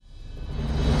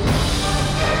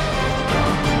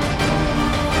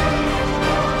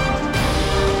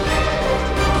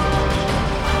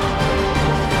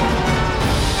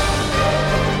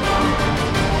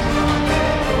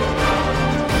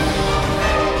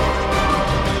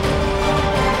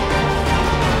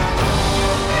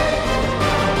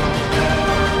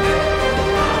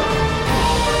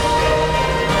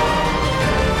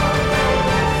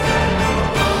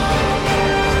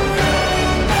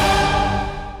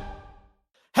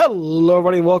Hello,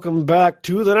 everybody. Welcome back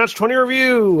to the Natch 20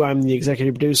 Review. I'm the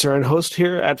executive producer and host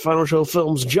here at Final Show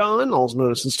Films, John, also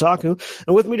known as Senstaku.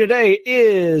 And with me today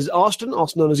is Austin,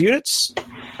 also known as Uknits.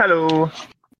 Hello.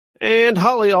 And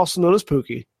Holly, also known as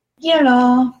Pooky.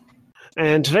 Hello.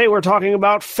 And today we're talking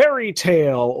about Fairy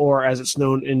Tale, or as it's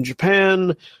known in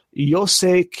Japan,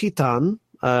 Yosei Kitan,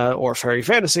 or Fairy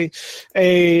Fantasy,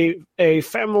 a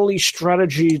family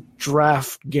strategy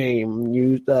draft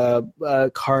game,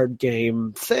 card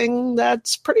game thing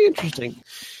that's pretty interesting.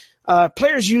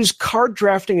 Players use card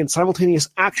drafting and simultaneous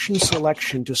action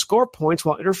selection to score points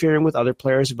while interfering with other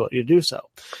players' ability to do so.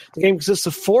 The game consists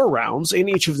of 4 rounds. In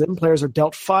each of them, players are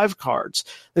dealt 5 cards.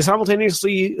 They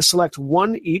simultaneously select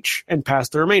 1 each and pass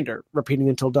the remainder, repeating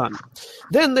until done.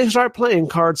 Then they start playing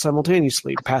cards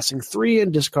simultaneously, passing 3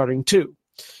 and discarding 2.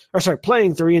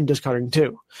 Playing 3 and discarding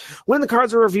 2. When the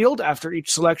cards are revealed after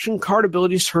each selection, card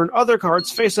abilities turn other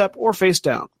cards face up or face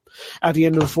down. At the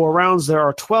end of the 4 rounds, there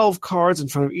are 12 cards in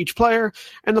front of each player,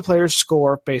 and the players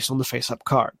score based on the face-up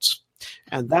cards.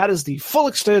 And that is the full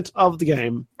extent of the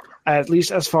game, at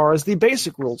least as far as the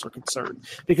basic rules are concerned.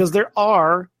 Because there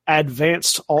are in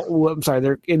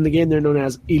the game they're known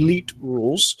as elite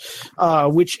rules,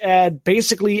 which add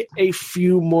basically a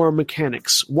few more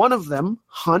mechanics. One of them,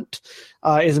 Hunt,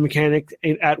 is a mechanic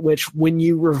at which when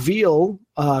you reveal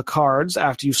cards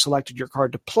after you've selected your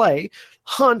card to play,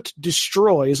 Hunt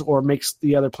destroys or makes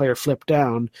the other player flip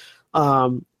down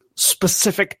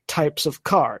specific types of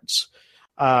cards.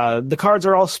 The cards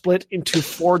are all split into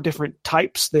 4 different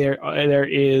types. There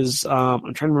is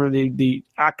I'm trying to remember the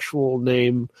actual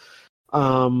name.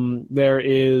 There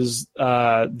is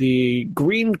the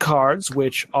green cards,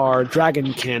 which are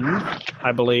Dragonkin,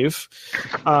 I believe.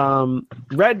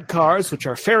 Red cards, which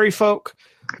are Fairy Folk.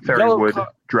 Fairywood,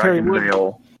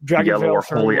 Dragonvale, Yellow or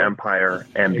Holy Empire,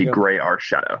 and the Gray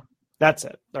Shadow. That's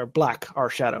it. Or Black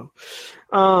Shadow.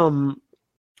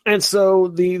 And so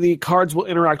the cards will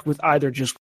interact with either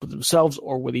just with themselves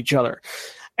or with each other.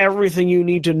 Everything you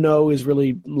need to know is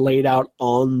really laid out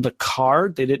on the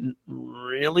card. They didn't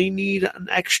really need an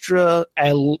extra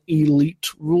elite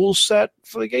rule set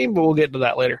for the game, but we'll get into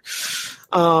that later.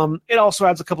 It also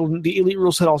adds the elite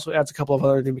rule set also adds a couple of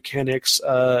other new mechanics.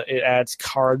 It adds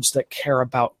cards that care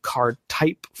about card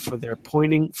type for their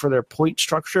point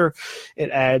structure.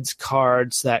 It adds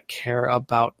cards that care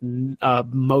about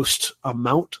most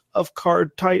amount of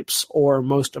card types or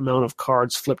most amount of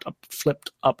cards flipped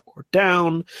up or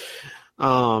down.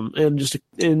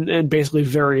 And basically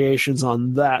variations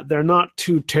on that. They're not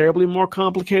too terribly more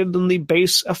complicated than the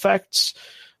base effects.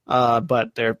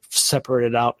 But they're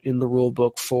separated out in the rule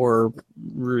book for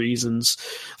reasons.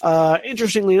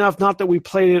 Interestingly enough, not that we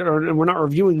played it and we're not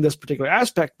reviewing this particular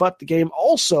aspect, but the game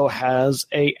also has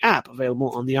an app available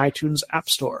on the iTunes App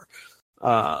Store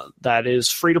that is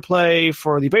free to play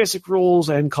for the basic rules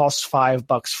and costs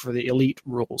 $5 for the elite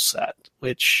rule set,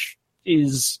 which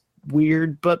is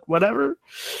weird, but whatever.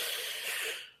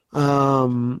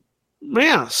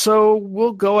 Yeah, so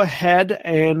we'll go ahead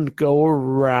and go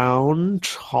around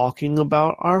talking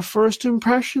about our first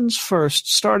impressions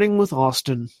first, starting with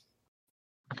Austin.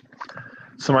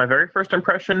 So my very first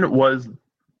impression was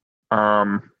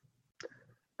after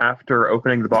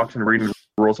opening the box and reading the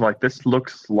rules, I'm like, this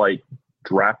looks like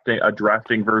a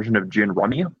drafting version of Gin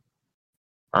Rummy.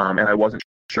 And I wasn't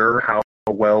sure how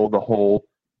well the whole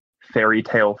fairy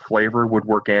tale flavor would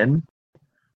work in.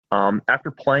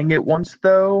 After playing it once,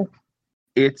 though,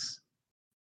 it's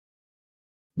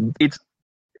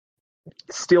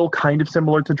still kind of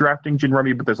similar to drafting Gin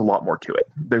Rummy, but there's a lot more to it.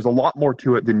 There's a lot more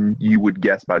to it than you would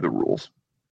guess by the rules.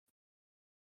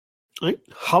 All right.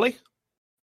 Holly?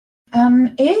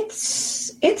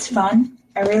 It's fun.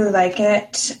 I really like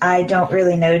it. I don't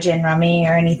really know Gin Rummy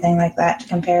or anything like that to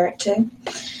compare it to.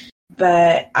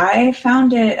 But I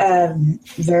found it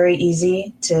very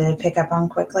easy to pick up on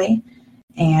quickly,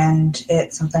 and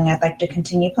it's something I'd like to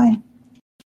continue playing.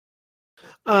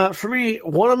 For me,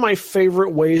 one of my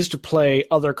favorite ways to play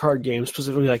other card games,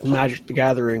 specifically like Magic the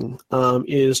Gathering,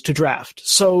 is to draft.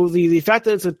 So the fact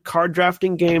that it's a card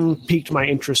drafting game piqued my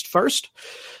interest first.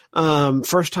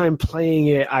 First time playing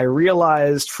it, I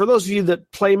realized, for those of you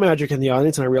that play Magic in the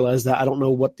audience, and I realize that I don't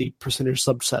know what the percentage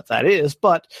subset that is,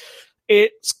 but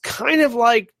it's kind of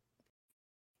like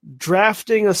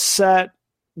drafting a set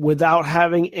without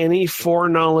having any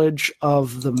foreknowledge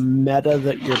of the meta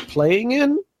that you're playing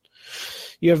in.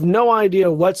 You have no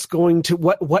idea what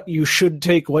you should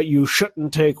take, what you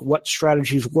shouldn't take, what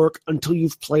strategies work until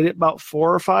you've played it about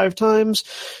 4 or 5 times.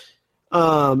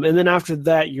 And then after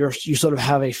that, you sort of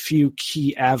have a few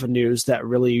key avenues that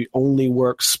really only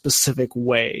work specific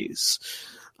ways.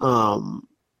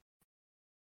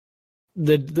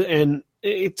 and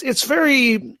it's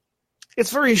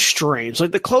very strange.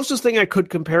 Like the closest thing I could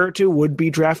compare it to would be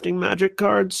drafting Magic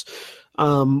cards,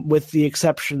 with the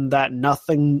exception that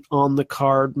nothing on the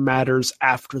card matters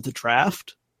after the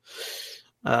draft.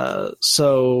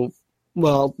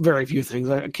 Well, very few things.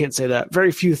 I can't say that.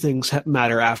 Very few things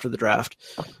matter after the draft.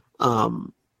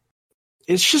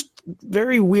 It's just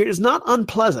very weird. It's not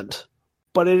unpleasant,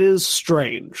 but it is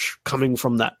strange coming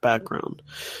from that background.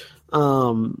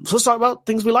 So let's talk about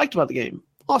things we liked about the game.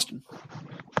 Austin.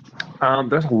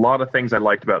 There's a lot of things I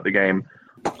liked about the game.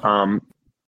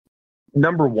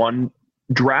 Number one,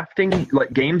 drafting,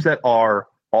 like games that are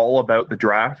all about the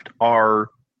draft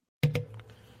are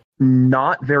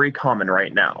not very common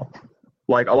right now.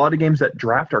 Like a lot of games that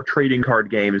draft are trading card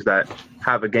games that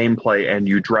have a gameplay and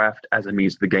you draft as a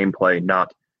means of the gameplay,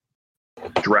 not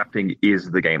drafting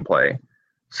is the gameplay.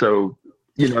 So,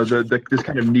 this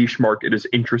kind of niche market is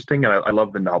interesting, and I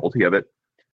love the novelty of it.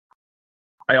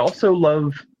 I also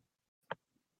love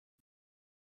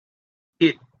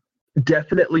it.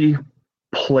 Definitely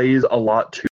plays a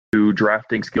lot to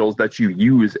drafting skills that you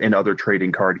use in other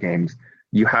trading card games.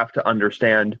 You have to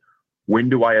understand, when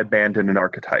do I abandon an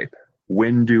archetype?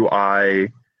 When do I,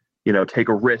 take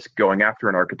a risk going after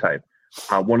an archetype?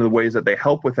 One of the ways that they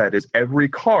help with that is every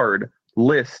card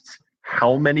lists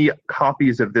how many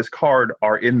copies of this card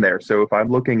are in there. So if I'm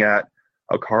looking at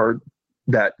a card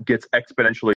that gets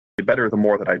exponentially better the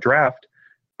more that I draft,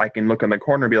 I can look in the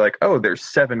corner and be like, oh, there's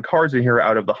 7 cards in here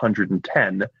out of the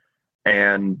 110,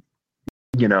 and,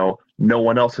 no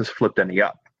one else has flipped any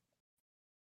up.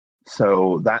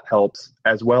 So that helps,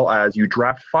 as well as you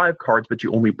draft 5 cards, but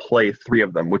you only play 3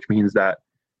 of them, which means that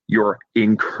you're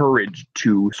encouraged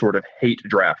to sort of hate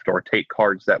draft or take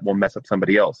cards that will mess up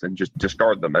somebody else and just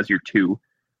discard them as your 2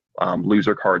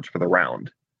 loser cards for the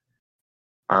round.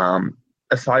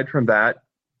 Aside from that,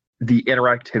 the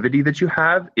interactivity that you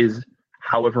have is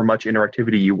however much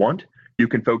interactivity you want. You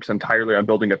can focus entirely on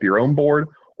building up your own board,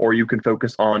 or you can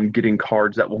focus on getting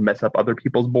cards that will mess up other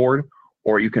people's board,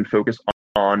 or you can focus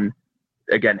on,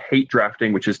 again, hate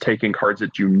drafting, which is taking cards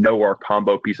that are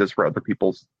combo pieces for other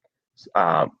people's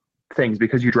things,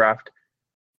 because you draft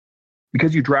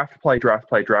play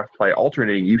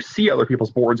alternating. You see other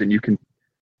people's boards, and you can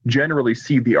generally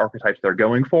see the archetypes they're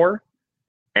going for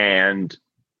and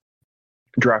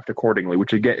draft accordingly,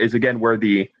 which is where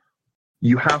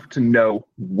you have to know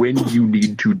when you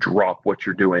need to drop what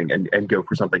you're doing and go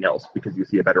for something else because you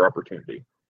see a better opportunity,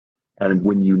 and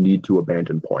when you need to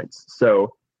abandon points.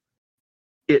 So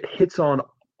it hits on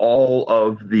all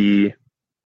of the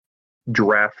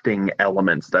drafting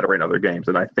elements that are in other games,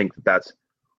 and I think that's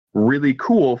really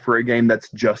cool for a game that's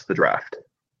just the draft.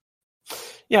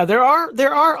 Yeah, there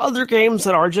are other games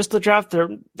that are just the draft.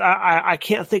 I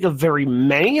can't think of very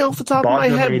many off the top of my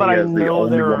head, but I know the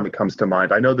only one that comes to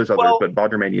mind. I know there's others, but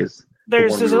Bodgermania is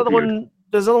there's another one.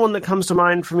 There's another one that comes to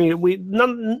mind for me.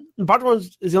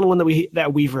 Bodgermania is the only one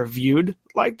that we've reviewed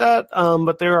like that.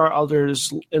 But there are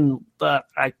others in that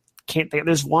I can't think.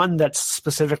 There's one that's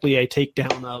specifically a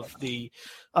takedown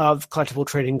of collectible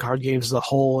trading card games as a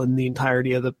whole and the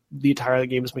entirety of the entire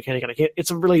game's mechanic. And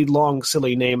it's a really long,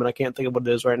 silly name, and I can't think of what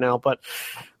it is right now. But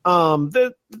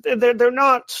they're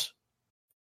not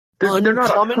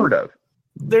unheard of.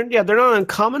 They're not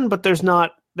uncommon, but they're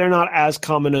not as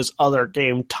common as other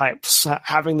game types.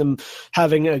 Having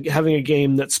a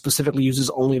game that specifically uses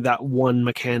only that one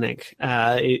mechanic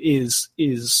is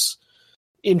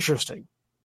interesting.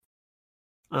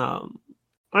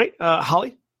 Right,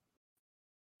 Holly?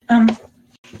 I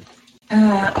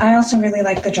also really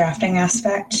like the drafting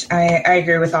aspect. I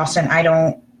agree with Austin. I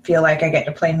don't feel like I get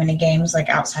to play many games like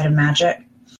outside of Magic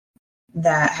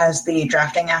that has the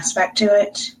drafting aspect to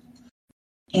it.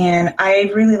 And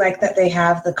I really like that they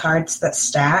have the cards that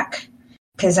stack,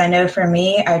 because I know for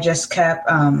me, I just kept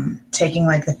taking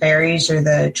like the fairies or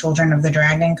the Children of the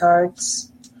Dragon cards.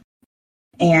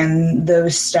 And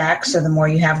those stack, so the more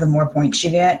you have, the more points you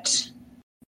get.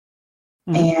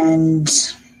 Mm-hmm. And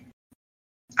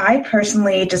I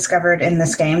personally discovered in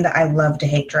this game that I love to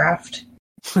hate draft.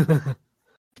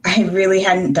 I really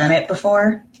hadn't done it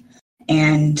before,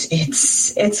 and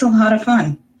it's a lot of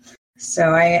fun.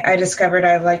 So I discovered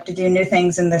I like to do new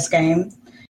things in this game,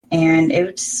 and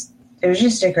it was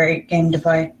just a great game to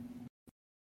play.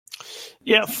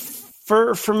 Yeah,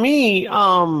 for me,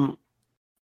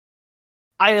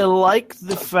 I like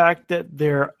the fact that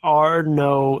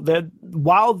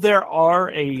while there are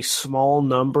a small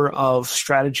number of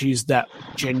strategies that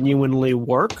genuinely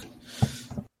work,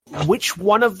 which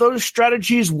one of those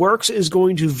strategies works is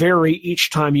going to vary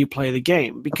each time you play the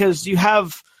game, because you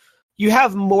have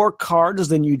more cards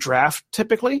than you draft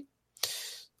typically.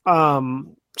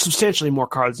 substantially more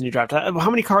cards than you draft. How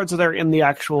many cards are there in the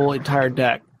actual entire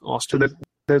deck, Austin? So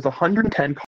there's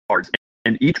 110 cards,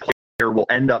 and each player will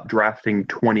end up drafting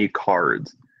 20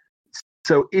 cards.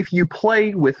 So if you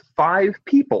play with 5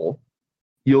 people,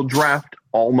 you'll draft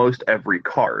almost every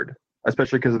card,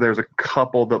 especially because there's a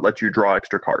couple that let you draw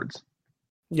extra cards.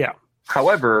 Yeah.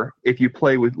 However, if you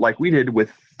play with, like we did,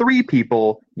 with 3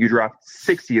 people, you draft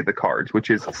 60 of the cards, which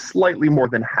is slightly more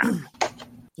than half.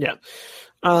 Yeah.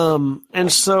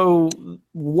 And so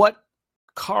what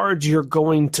cards you're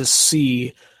going to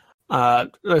see,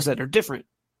 like I said, are different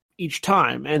each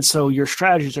time. And so your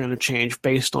strategies are going to change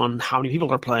based on how many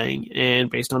people are playing and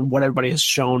based on what everybody has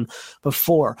shown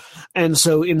before. And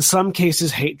so in some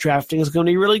cases, hate drafting is going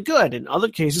to be really good. In other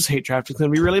cases, hate drafting is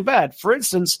going to be really bad. For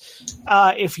instance,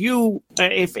 if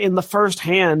in the first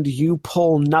hand you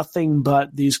pull nothing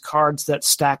but these cards that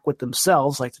stack with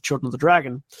themselves, like the Children of the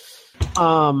Dragon,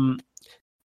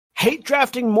 hate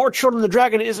drafting more Children of the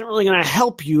Dragon isn't really going to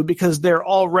help you because they're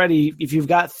already, if you've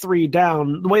got 3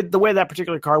 down, the way that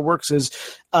particular card works is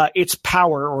its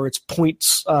power or its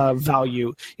points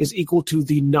value is equal to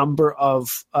the number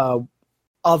of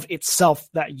itself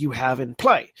that you have in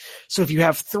play. So if you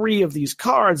have 3 of these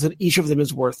cards, then each of them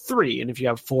is worth 3. And if you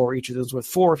have 4, each of them is worth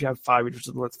 4. If you have 5, each of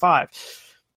them is worth 5.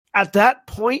 At that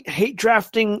point, hate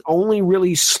drafting only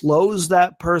really slows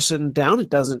that person down. It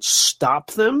doesn't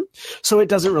stop them, so it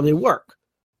doesn't really work.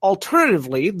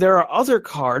 Alternatively, there are other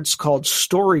cards called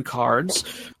story cards,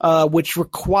 which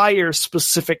require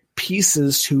specific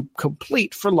pieces to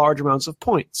complete for large amounts of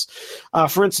points.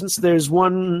 For instance, there's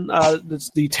one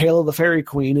that's the Tale of the Fairy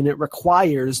Queen, and it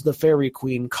requires the Fairy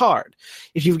Queen card.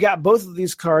 If you've got both of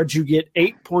these cards, you get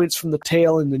 8 points from the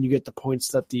Tale, and then you get the points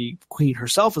that the Queen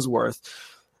herself is worth.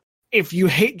 If you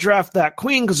hate draft that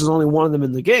Queen because there's only one of them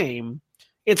in the game,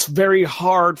 it's very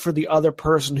hard for the other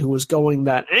person who was going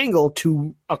that angle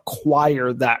to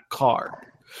acquire that card.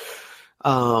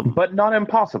 But not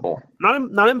impossible.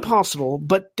 Not impossible,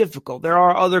 but difficult. There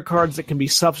are other cards that can be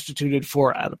substituted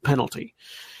for at a penalty.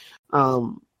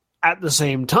 At the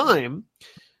same time,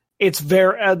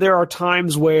 there are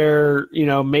times where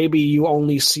maybe you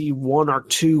only see 1 or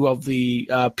 2 of the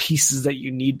pieces that you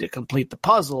need to complete the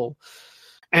puzzle.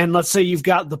 And let's say you've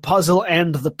got the puzzle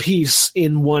and the piece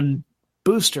in one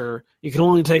booster. You can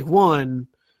only take one.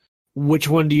 Which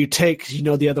one do you take?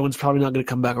 The other one's probably not going to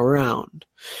come back around.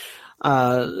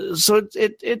 So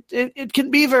it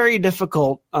can be very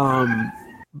difficult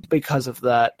because of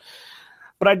that.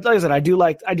 But like I said, I do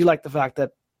like the fact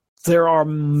that there are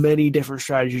many different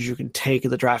strategies you can take in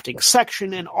the drafting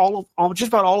section, and just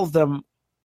about all of them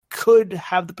could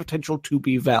have the potential to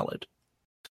be valid.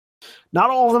 Not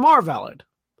all of them are valid,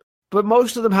 but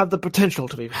most of them have the potential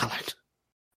to be valid.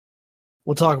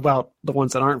 We'll talk about the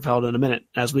ones that aren't valid in a minute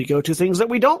as we go to things that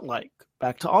we don't like.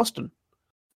 Back to Austin.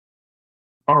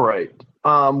 All right.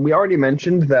 We already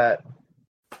mentioned that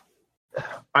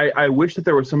I wish that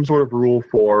there was some sort of rule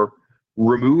for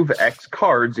remove X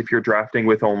cards if you're drafting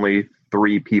with only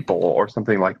 3 people or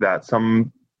something like that.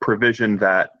 Some provision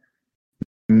that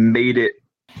made it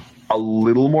a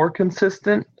little more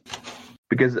consistent.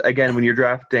 Because, again, when you're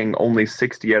drafting only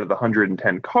 60 out of the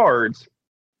 110 cards,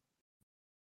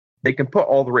 they can put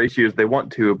all the ratios they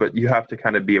want to, but you have to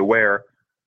kind of be aware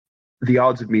the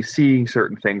odds of me seeing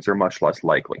certain things are much less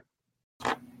likely.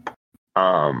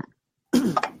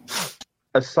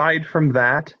 Aside from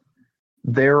that,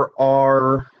 there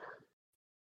are...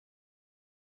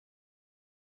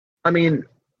 I mean,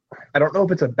 I don't know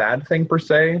if it's a bad thing per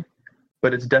se,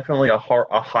 but it's definitely a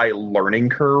high learning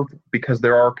curve because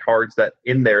there are cards that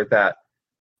in there that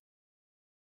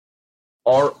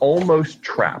are almost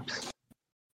traps.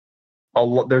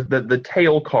 The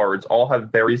tail cards all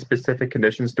have very specific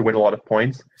conditions to win a lot of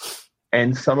points,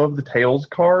 and some of the tails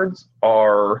cards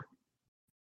are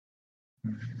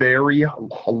very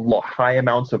high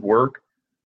amounts of work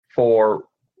for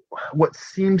what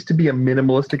seems to be a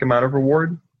minimalistic amount of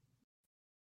reward.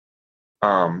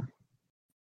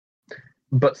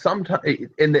 But sometimes,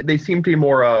 and they seem to be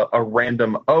more a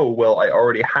random, I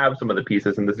already have some of the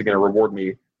pieces, and this is going to reward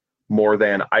me more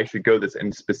than I should go this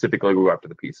and specifically go after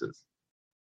the pieces.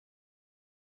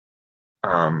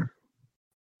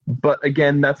 But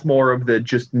again, that's more of the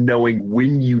just knowing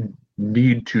when you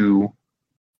need to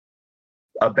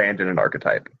abandon an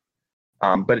archetype.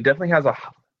 But it definitely has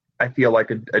I feel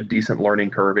like a decent learning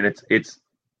curve, and it's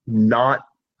not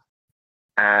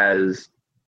as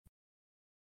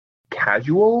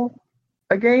casual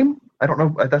a game. I don't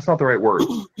know. That's not the right word.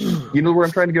 You know where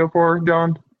I'm trying to go for,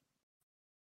 John?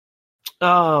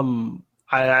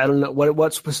 I don't know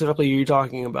what specifically are you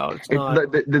talking about. It's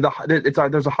not.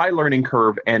 There's a high learning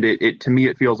curve, and it to me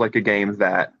it feels like a game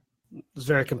that It's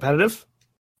very competitive.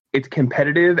 It's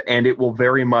competitive, and it will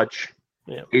very much.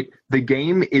 Yeah. The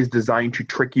game is designed to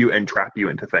trick you and trap you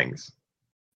into things.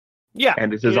 Yeah,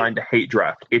 and it's designed to hate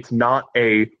draft. It's not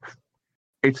a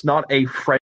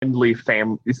friendly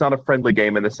It's not a friendly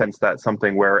game in the sense that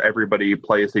something where everybody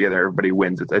plays together, everybody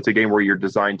wins. It's a game where you're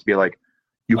designed to be like,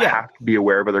 you have to be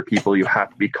aware of other people, you have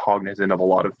to be cognizant of a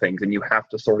lot of things, and you have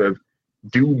to sort of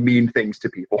do mean things to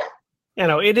people.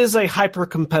 It is a hyper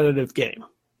competitive game.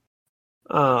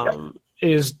 It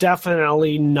is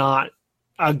definitely not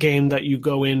a game that you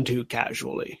go into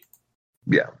casually.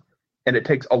 Yeah. And it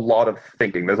takes a lot of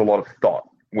thinking. There's a lot of thought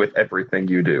with everything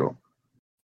you do.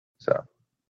 So,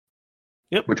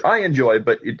 which I enjoy,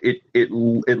 but it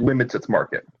limits its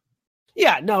market.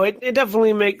 Yeah, no, it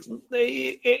definitely makes.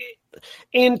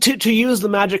 And to use the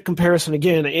Magic comparison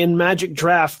again, in Magic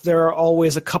Draft, there are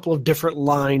always a couple of different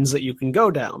lines that you can go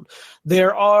down.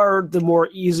 There are the more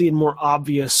easy and more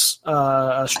obvious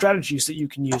strategies that you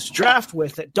can use to draft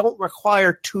with that don't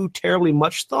require too terribly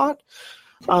much thought.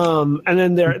 And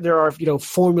then there are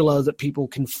formulas that people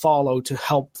can follow to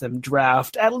help them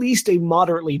draft at least a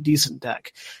moderately decent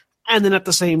deck. And then at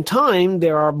the same time,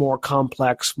 there are more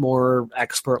complex, more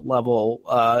expert level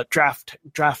draft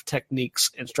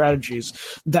techniques and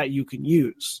strategies that you can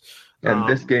use. And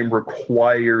this game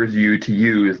requires you to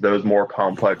use those more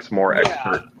complex, more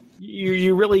expert.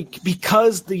 You really,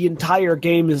 because the entire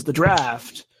game is the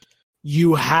draft,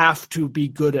 you have to be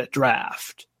good at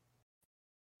draft.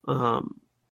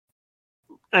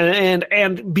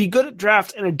 And be good at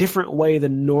draft in a different way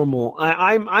than normal.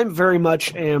 I'm very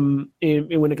much when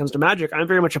it comes to Magic, I'm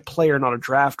very much a player, not a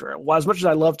drafter. Well, as much as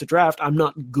I love to draft, I'm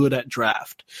not good at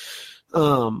draft.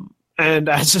 And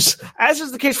as is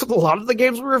the case with a lot of the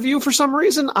games we review, for some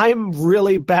reason, I'm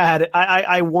really bad.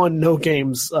 I won no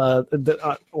games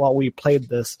while we played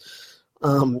this.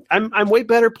 I'm way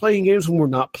better playing games when we're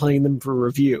not playing them for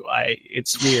review.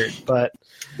 It's weird, but.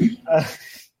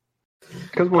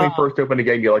 Because when we first open a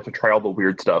game, you like to try all the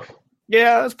weird stuff.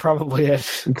 Yeah, that's probably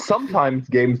it. And sometimes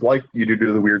games like you to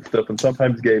do the weird stuff, and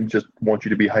sometimes games just want you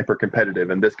to be hyper competitive,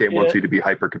 and this game wants you to be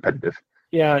hyper competitive.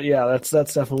 Yeah, that's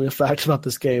definitely a fact about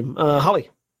this game. Holly.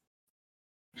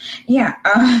 Yeah,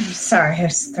 sorry, I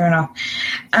was thrown off.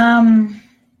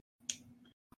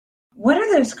 What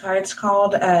are those cards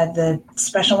called? The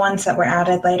special ones that were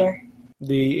added later?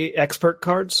 The expert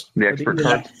cards? The expert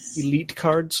cards. Elite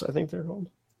cards, I think they're called.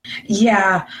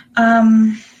 Yeah.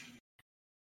 I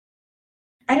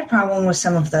had a problem with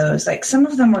some of those. Like, some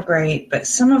of them were great, but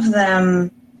some of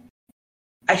them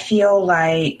I feel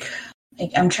like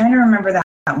I'm trying to remember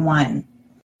that one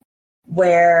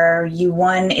where you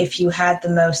won if you had the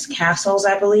most castles,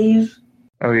 I believe.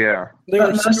 Oh, yeah.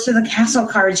 But most of the castle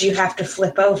cards you have to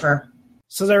flip over.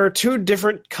 So there were two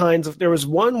different kinds of. There was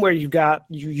one where you got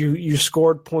you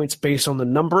scored points based on the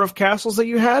number of castles that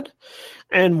you had,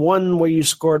 and one where you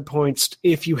scored points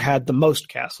if you had the most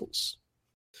castles.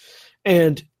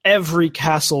 And every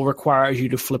castle requires you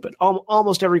to flip it.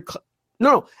 Almost every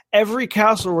every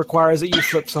castle requires that you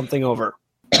flip something over.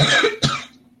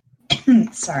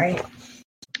 Sorry.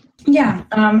 Yeah,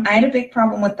 I had a big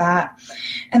problem with that,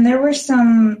 and there were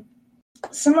some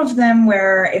of them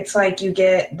where it's like you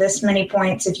get this many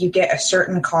points if you get a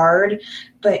certain card,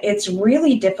 but it's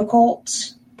really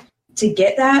difficult to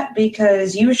get that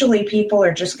because usually people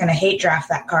are just going to hate draft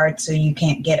that card, so you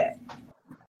can't get it.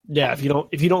 Yeah, if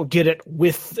you don't get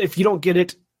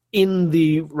it in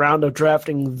the round of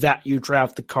drafting that you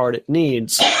draft the card it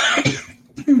needs,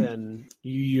 then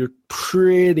you're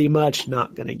pretty much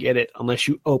not going to get it unless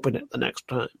you open it the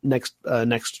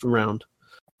next round.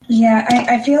 Yeah,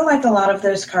 I feel like a lot of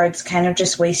those cards kind of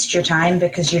just waste your time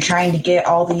because you're trying to get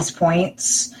all these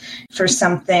points for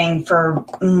something, for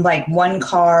like one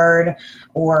card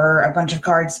or a bunch of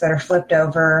cards that are flipped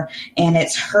over, and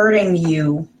it's hurting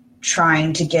you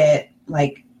trying to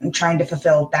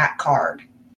fulfill that card.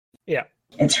 Yeah.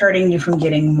 It's hurting you from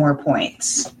getting more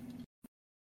points.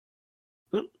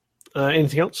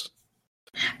 Anything else?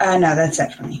 No, that's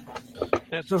it for me.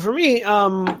 So for me,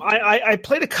 I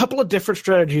played a couple of different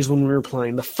strategies when we were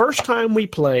playing. The first time we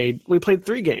played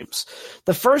 3 games.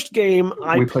 The first game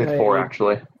we played 4,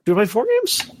 actually. Did we play 4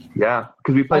 games? Yeah,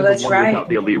 because we played the one without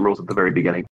the elite rules at the very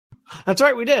beginning. That's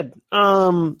right, we did.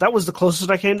 That was the closest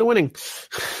I came to winning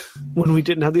when we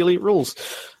didn't have the elite rules.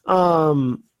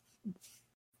 And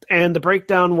the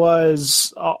breakdown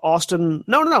was Austin.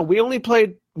 No. We only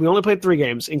played 3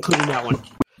 games, including that one.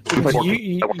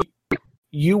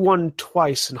 You won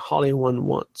twice and Holly won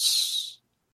once.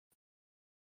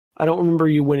 I don't remember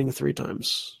you winning 3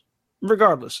 times.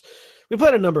 Regardless, we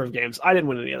played a number of games. I didn't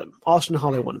win any of them. Austin and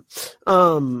Holly won.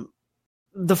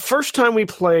 The first time we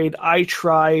played, I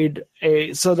tried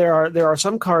so there are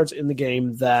some cards in the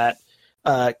game that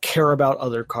care about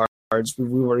other cards.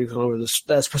 We've already gone over this,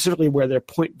 specifically where their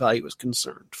point value is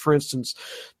concerned. For instance,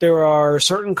 there are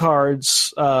certain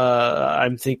cards,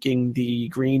 I'm thinking the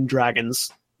green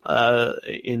dragons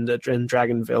in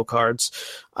Dragonvale cards,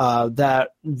 that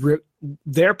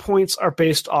their points are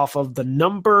based off of the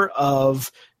number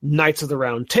of Knights of the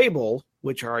Round Table,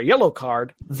 which are a yellow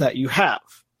card, that you have.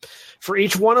 For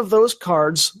each one of those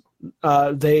cards,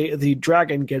 the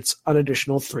dragon gets an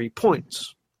additional 3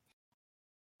 points.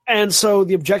 And so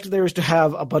the objective there is to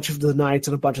have a bunch of the knights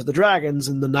and a bunch of the dragons,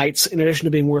 and the knights, in addition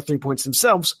to being worth 3 points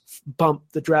themselves, bump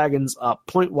the dragons up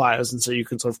point-wise, and so you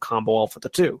can sort of combo off with the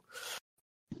 2.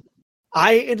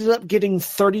 I ended up getting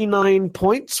 39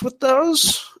 points with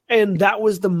those, and that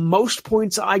was the most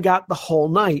points I got the whole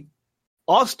night.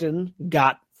 Austin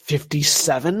got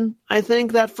 57, I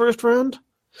think, that first round.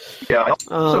 Yeah, I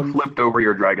also flipped over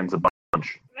your dragons a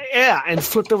bunch. Yeah, and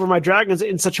flipped over my dragons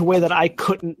in such a way that I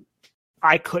couldn't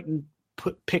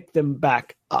pick them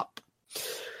back up.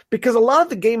 Because a lot of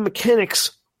the game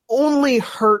mechanics only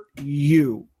hurt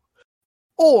you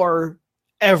or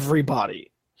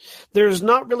everybody. There's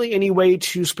not really any way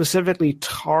to specifically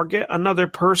target another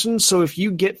person. So if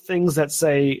you get things that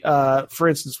say, for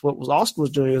instance, what Austin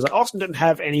was doing is Austin didn't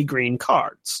have any green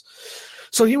cards.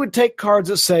 So he would take cards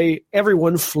that say,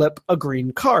 everyone flip a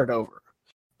green card over.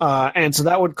 And so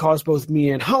that would cause both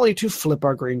me and Holly to flip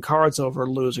our green cards over,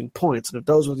 losing points. And if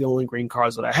those were the only green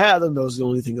cards that I had, then those are the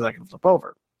only things that I can flip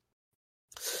over.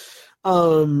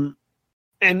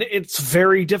 And it's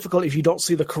very difficult if you don't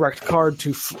see the correct card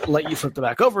to let you flip it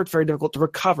back over. It's very difficult to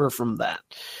recover from that.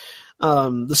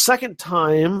 The second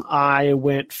time, I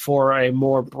went for a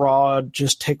more broad,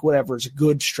 just take whatever's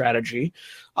good strategy,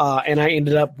 and I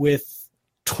ended up with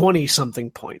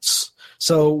 20-something points.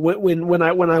 So when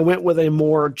I went with a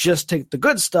more just take the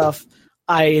good stuff,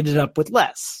 I ended up with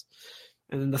less.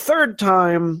 And then the third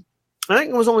time, I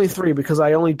think it was only 3 because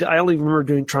I only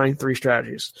remember trying 3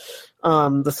 strategies.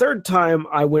 The third time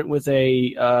I went with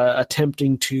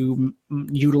attempting to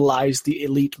utilize the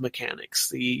elite mechanics.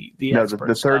 The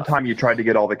third time you tried to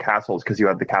get all the castles because you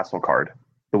had the castle card.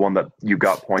 The one that you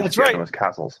got points That's to right. get was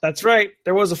castles. That's right.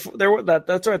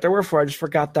 That's right. There were 4. I just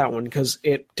forgot that one because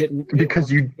it didn't.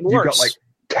 Because you got like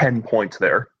 10 points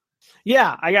there.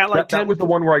 Yeah, I got like 10. That was the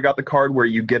one where I got the card where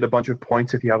you get a bunch of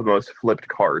points if you have the most flipped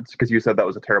cards. Because you said that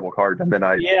was a terrible card, and then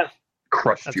I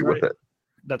crushed you with it.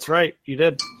 That's right. You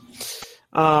did.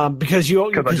 Because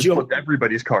I just flipped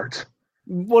everybody's cards.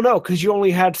 Well, no, because you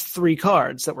only had 3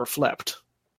 cards that were flipped.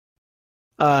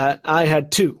 I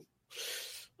had 2.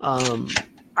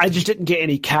 I just didn't get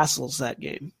any castles that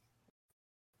game.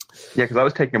 Yeah, because I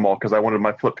was taking them all because I wanted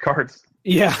my flipped cards.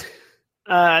 Yeah.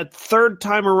 Third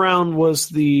time around was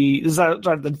the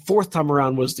fourth time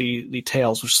around was the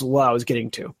Tails, which is what I was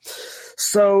getting to.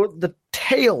 So the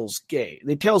Tails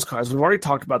cards, we've already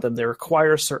talked about them. They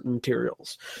require certain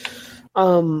materials.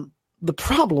 The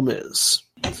problem is,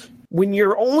 when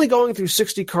you're only going through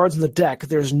 60 cards in the deck,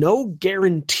 there's no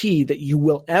guarantee that you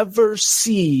will ever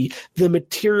see the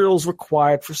materials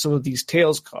required for some of these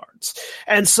Tails cards.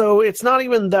 And so it's not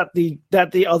even that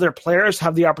the other players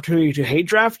have the opportunity to hate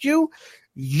draft you.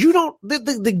 You don't.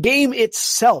 The game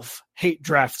itself hate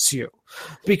drafts you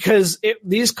because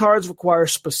these cards require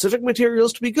specific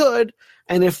materials to be good,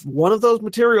 and if one of those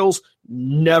materials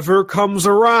never comes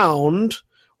around,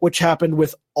 which happened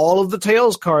with all of the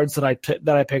Tails cards that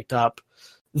I picked up,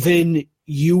 then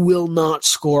you will not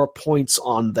score points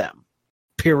on them.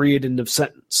 Period. End of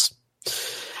sentence.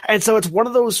 And so it's one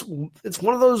of those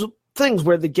things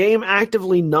where the game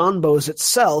actively non-bows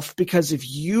itself, because if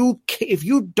you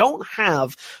don't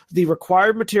have the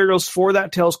required materials for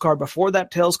that Tails card before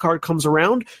that Tails card comes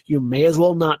around, you may as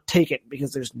well not take it,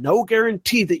 because there's no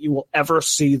guarantee that you will ever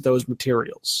see those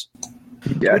materials.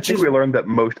 Yeah, I think we learned that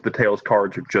most of the Tails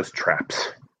cards are just traps.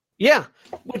 Yeah,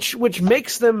 which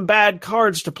makes them bad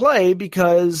cards to play,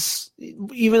 because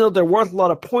even though they're worth a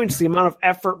lot of points, the amount of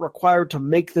effort required to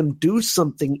make them do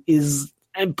something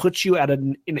puts you at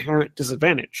an inherent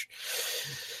disadvantage.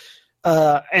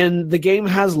 And the game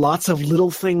has lots of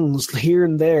little things here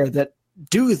and there that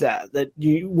do that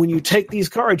when you take these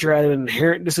cards, you're at an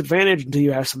inherent disadvantage until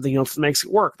you have something else that makes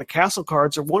it work. The castle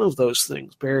cards are one of those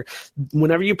things where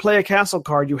whenever you play a castle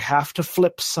card, you have to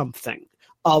flip something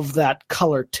of that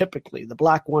color. Typically the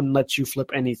black one lets you flip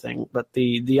anything, but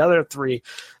the other 3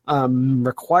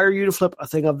 require you to flip a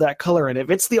thing of that color, and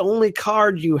if it's the only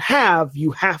card you have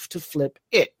to flip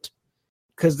it,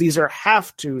 because these are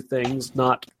have to things,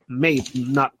 not may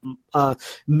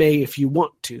if you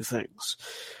want to things.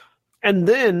 And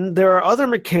then there are other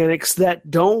mechanics that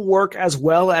don't work as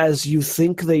well as you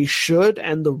think they should,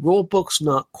 and the rulebook's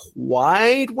not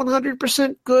quite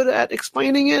 100% good at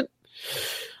explaining it,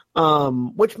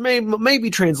 which may be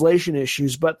translation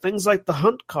issues, but things like the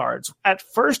hunt cards. At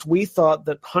first, we thought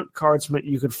that hunt cards meant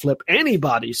you could flip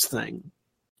anybody's thing,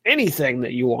 anything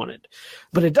that you wanted,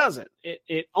 but it doesn't.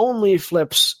 It only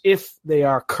flips if they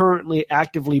are currently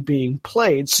actively being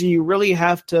played, so you really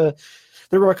have to...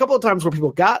 There were a couple of times where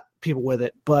people got people with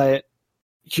it, but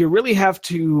you really have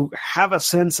to have a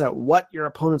sense at what your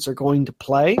opponents are going to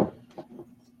play.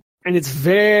 And it's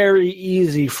very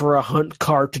easy for a hunt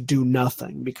card to do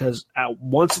nothing, because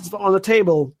once it's on the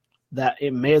table, that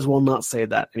it may as well not say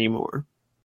that anymore.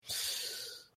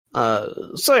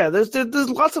 So yeah, there's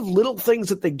lots of little things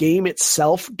that the game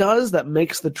itself does that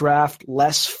makes the draft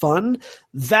less fun,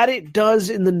 that it does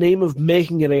in the name of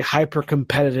making it a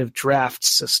hyper-competitive draft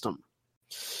system.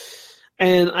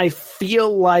 And I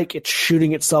feel like it's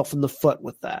shooting itself in the foot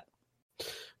with that.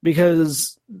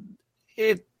 Because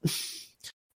if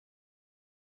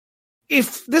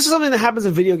this is something that happens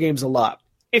in video games a lot,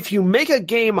 if you make a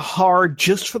game hard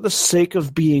just for the sake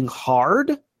of being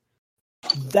hard,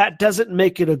 that doesn't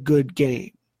make it a good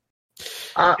game.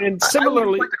 And similarly, I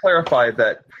would like to clarify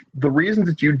that the reasons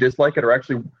that you dislike it are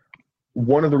actually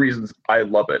one of the reasons I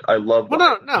love it. I love the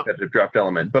competitive draft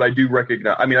element, but I do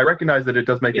recognize. I mean, I recognize that it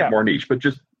does make it more niche, but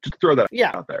just throw that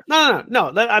out there. No.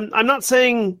 I'm not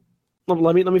saying.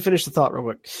 Let me finish the thought real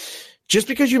quick. Just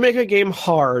because you make a game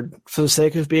hard for the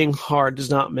sake of being hard does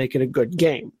not make it a good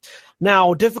game.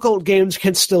 Now, difficult games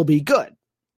can still be good.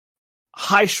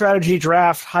 High strategy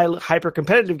draft, hyper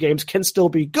competitive games can still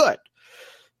be good.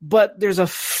 But there's a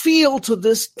feel to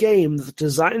this game that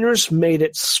designers made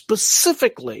it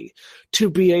specifically to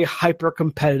be a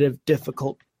hyper-competitive,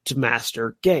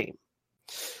 difficult-to-master game.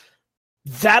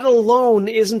 That alone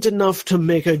isn't enough to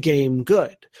make a game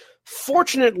good.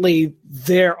 Fortunately,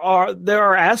 there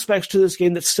are aspects to this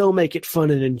game that still make it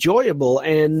fun and enjoyable,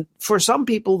 and for some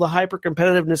people, the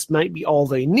hyper-competitiveness might be all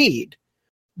they need.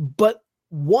 But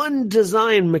one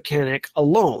design mechanic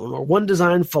alone, or one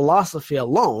design philosophy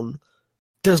alone,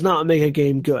 does not make a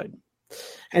game good.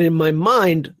 And in my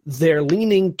mind, they're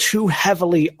leaning too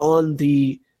heavily on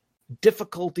the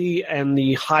difficulty and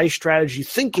the high strategy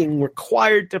thinking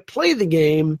required to play the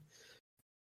game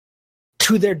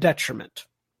to their detriment.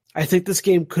 I think this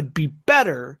game could be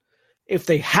better if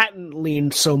they hadn't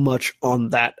leaned so much on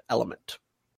that element.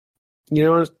 You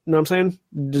know what I'm saying?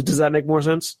 Does that make more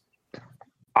sense?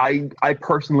 I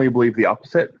personally believe the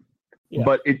opposite. Yeah.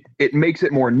 But it makes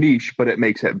it more niche, but it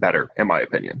makes it better, in my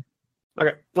opinion.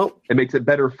 Okay, well, it makes it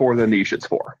better for the niche it's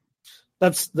for.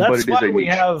 That's why we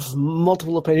have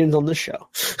multiple opinions on this show.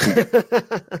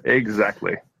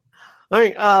 Exactly. All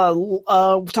right,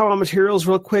 we'll talk about materials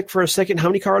real quick for a second. How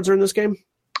many cards are in this game?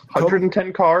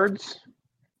 110 cards,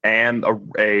 and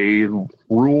a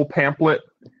rule pamphlet,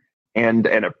 and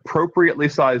an appropriately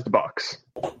sized box.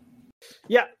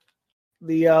 Yeah.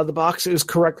 The box is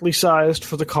correctly sized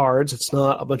for the cards. It's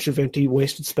not a bunch of empty,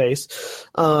 wasted space.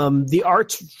 The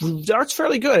art's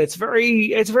fairly good. It's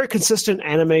very consistent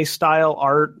anime style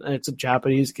art. It's a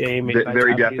Japanese game, made by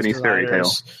very Japanese fairy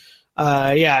tale.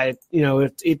 It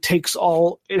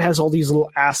has all these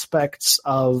little aspects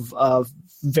of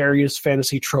various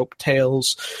fantasy trope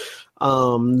tales.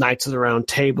 Knights of the Round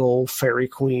Table, Fairy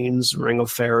Queens, Ring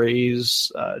of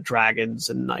Fairies, dragons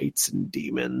and knights and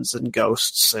demons and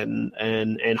ghosts and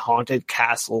haunted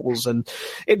castles, and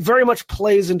it very much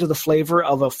plays into the flavor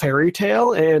of a fairy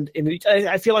tale, and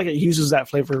I feel like it uses that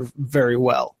flavor very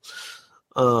well.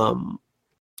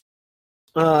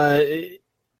 The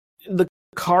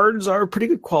cards are pretty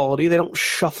good quality. They don't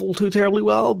shuffle too terribly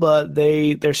well, but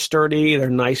they're sturdy. They're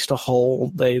nice to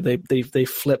hold. They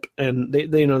flip, and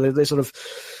they sort of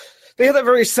have that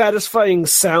very satisfying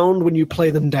sound when you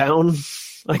play them down.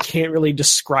 I can't really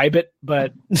describe it,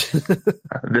 but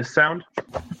this sound.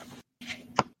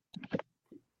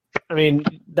 I mean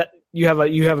that you have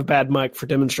a bad mic for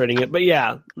demonstrating it, but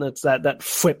yeah, that's that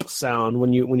flip sound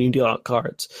when you deal out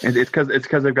cards. It's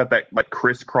because they've got that like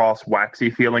crisscross waxy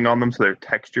feeling on them, so they're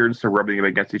textured, so rubbing them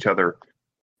against each other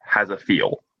has a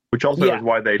feel, which also is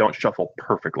why they don't shuffle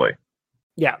perfectly.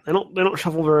 Yeah, they don't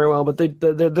shuffle very well, but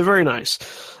they're very nice.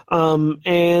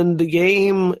 And the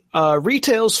game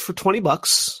retails for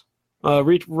 $20.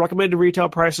 Recommended retail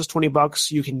price is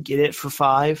 $20. You can get it for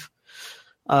 $5.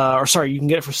 You can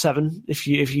get it for $7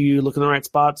 if you look in the right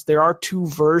spots. There are two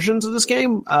versions of this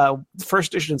game,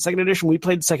 first edition and second edition. We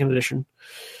played the second edition.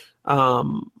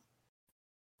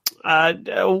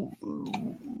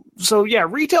 So yeah,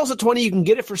 retail's at $20. You can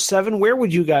get it for $7. Where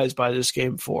would you guys buy this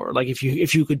game for? Like if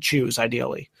you could choose,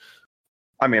 ideally.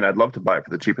 I mean, I'd love to buy it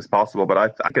for the cheapest possible, but I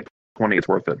get 20. It's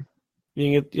worth it.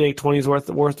 You think 20 is worth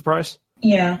the price?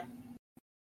 Yeah.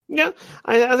 Yeah,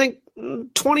 I think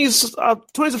 20 is a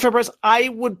fair price. I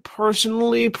would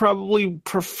personally probably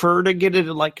prefer to get it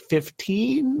at like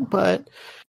 15, but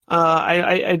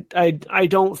I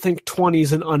don't think 20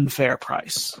 is an unfair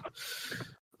price.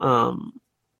 One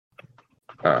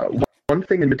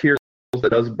thing in materials that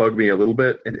does bug me a little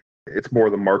bit, and it's more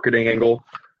the marketing angle.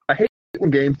 I hate when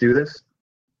games do this,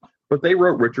 but they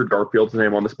wrote Richard Garfield's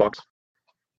name on this box.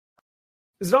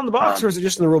 Is it on the box or is it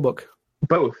just in the rulebook?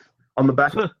 Both. On the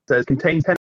back, it says, contains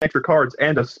 10 extra cards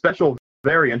and a special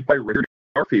variant by Richard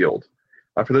Garfield.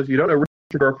 For those of you who don't know,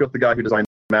 Richard Garfield's the guy who designed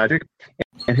Magic,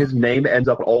 and his name ends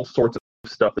up in all sorts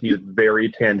of stuff that he's very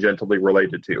tangentially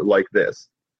related to, like this.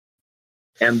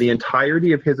 And the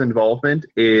entirety of his involvement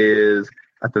is,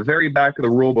 at the very back of the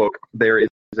rulebook, there is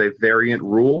a variant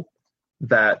rule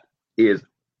that is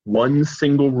one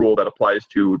single rule that applies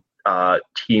to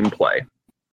team play.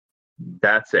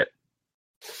 That's it.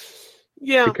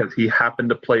 Yeah. Because he happened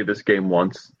to play this game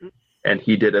once, and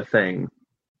he did a thing,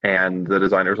 and the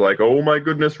designer's like, oh my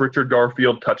goodness, Richard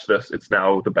Garfield touched this. It's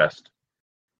now the best.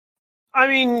 I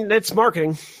mean, it's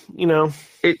marketing, you know.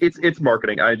 It's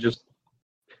marketing.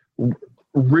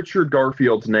 Richard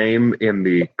Garfield's name in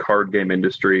the card game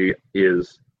industry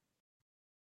is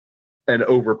an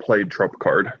overplayed trump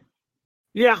card.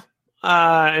 Yeah.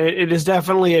 It is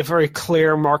definitely a very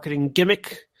clear marketing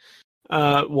gimmick.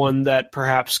 One that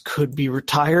perhaps could be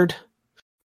retired.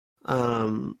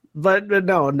 But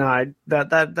no,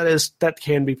 that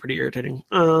can be pretty irritating.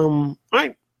 All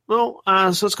right. Well,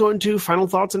 so let's go into final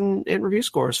thoughts and review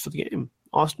scores for the game.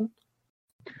 Austin?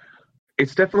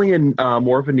 It's definitely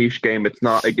more of a niche game.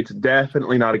 It's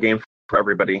definitely not a game for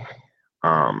everybody.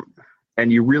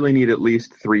 And you really need at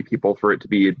least 3 people for it to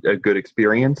be a good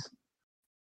experience.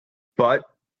 But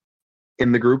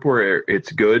in the group where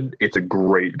it's good, it's a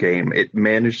great game. It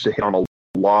managed to hit on a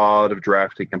lot of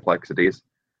drafting complexities.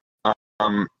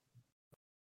 I'm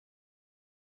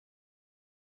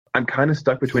kind of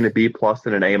stuck between a B+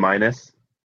 and an A-.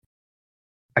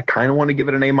 I kind of want to give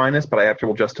it an A-, but I have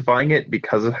trouble justifying it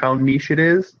because of how niche it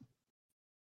is.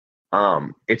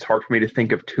 It's hard for me to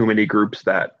think of too many groups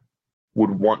that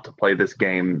would want to play this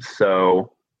game,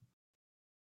 but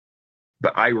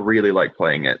I really like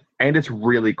playing it, and it's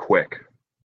really quick.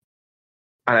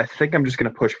 And I think I'm just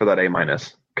going to push for that A-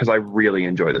 because I really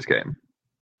enjoy this game.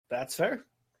 That's fair.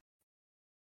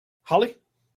 Holly?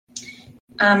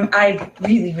 I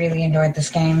really, really enjoyed this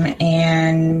game,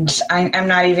 and I'm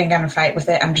not even going to fight with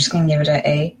it. I'm just going to give it an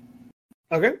A.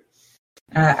 Okay.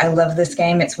 I love this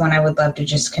game. It's one I would love to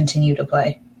just continue to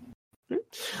play.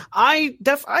 I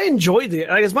enjoyed it.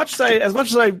 Like, as much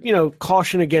as I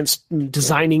caution against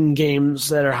designing games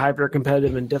that are hyper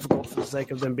competitive and difficult for the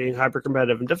sake of them being hyper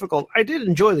competitive and difficult, I did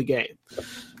enjoy the game.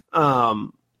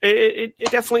 It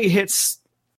definitely hits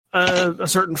a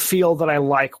certain feel that I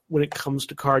like when it comes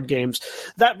to card games.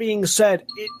 That being said,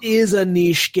 it is a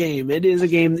niche game. It is a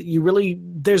game that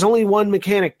there's only one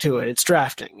mechanic to it. It's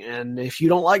drafting. And if you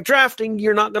don't like drafting,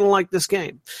 you're not going to like this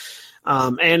game.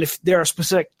 And if there are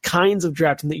specific kinds of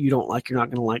drafting that you don't like, you're not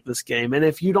going to like this game. And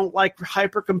if you don't like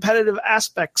hyper-competitive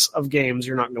aspects of games,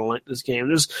 you're not going to like this game.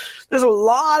 There's a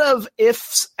lot of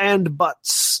ifs and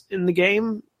buts in the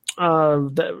game.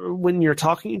 That when you're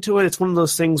talking to it, it's one of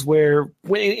those things where,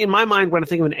 in my mind, when I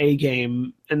think of an A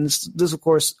game, and this of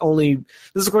course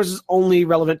is only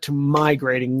relevant to my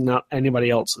grading, not anybody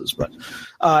else's. But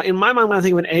in my mind, when I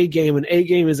think of an A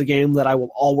game is a game that I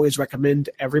will always recommend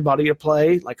to everybody to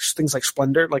play. Like things like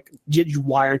Splendor, like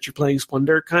why aren't you playing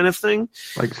Splendor, kind of thing.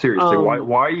 Like seriously,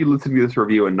 why are you listening to this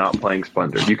review and not playing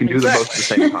Splendor? You can do them both at the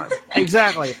same time.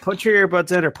 Exactly. Put your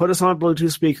earbuds in, or put us on a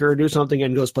Bluetooth speaker, or do something,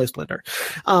 and go play Splendor.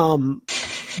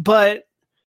 But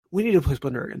we need to play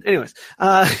Splendor again. Anyways,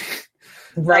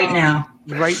 right now.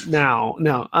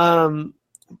 No.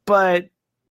 But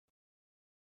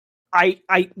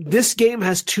this game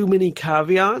has too many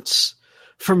caveats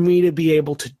for me to be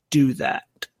able to do that.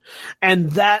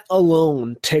 And that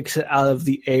alone takes it out of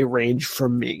the A range for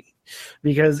me.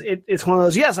 Because it's one of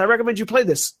those, yes, I recommend you play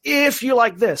this if you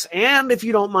like this, and if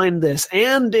you don't mind this,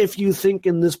 and if you think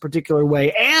in this particular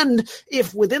way, and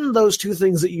if within those two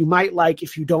things that you might like,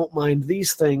 if you don't mind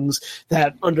these things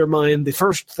that undermine the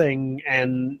first thing,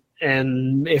 and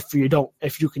if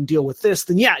you can deal with this,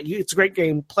 then yeah, it's a great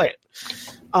game, play it.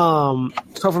 So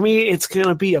for me, it's going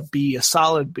to be a B, a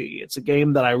solid B. It's a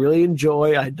game that I really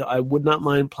enjoy. I would not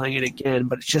mind playing it again,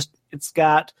 but it's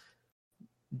got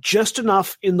just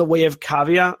enough in the way of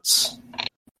caveats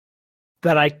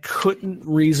that I couldn't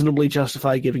reasonably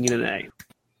justify giving it an A.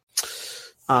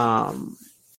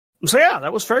 So yeah,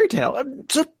 that was Fairy Tail.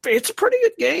 It's a pretty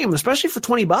good game, especially for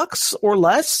 $20 or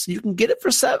less. You can get it for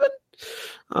 $7.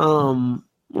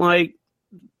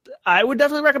 I would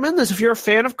definitely recommend this if you're a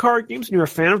fan of card games and you're a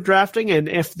fan of drafting, and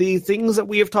if the things that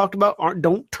we have talked about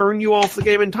don't turn you off the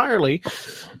game entirely,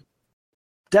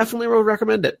 definitely would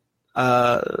recommend it.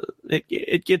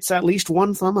 It gets at least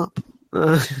one thumb up.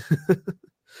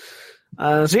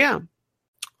 So yeah.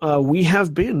 We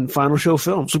have been Final Show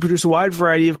Films. We produce a wide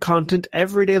variety of content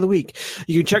every day of the week.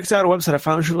 You can check us out on our website at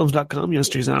finalshowfilms.com. You can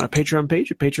check us out on our Patreon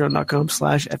page at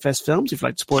patreon.com/fsfilms. If you'd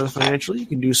like to support us financially, you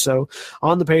can do so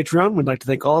on the Patreon. We'd like to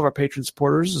thank all of our Patreon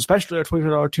supporters, especially our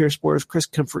 $25 tier supporters, Chris,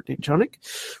 Comfort, and Chonic,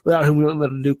 without whom we wouldn't be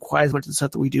able to do quite as much of the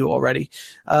stuff that we do already.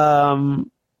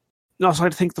 I'd also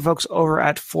like to thank the folks over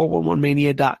at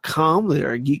 411mania.com.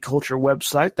 They're a geek culture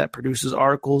website that produces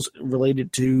articles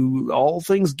related to all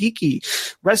things geeky,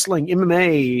 wrestling,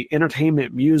 MMA,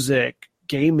 entertainment, music,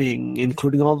 gaming,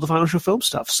 including all the Final Show Film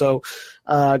stuff. So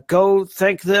go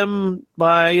thank them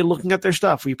by looking at their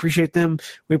stuff. We appreciate them.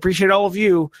 We appreciate all of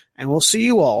you, and we'll see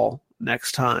you all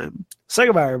next time. Say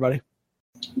goodbye, everybody.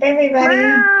 Bye,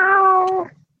 everybody.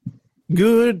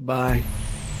 Goodbye.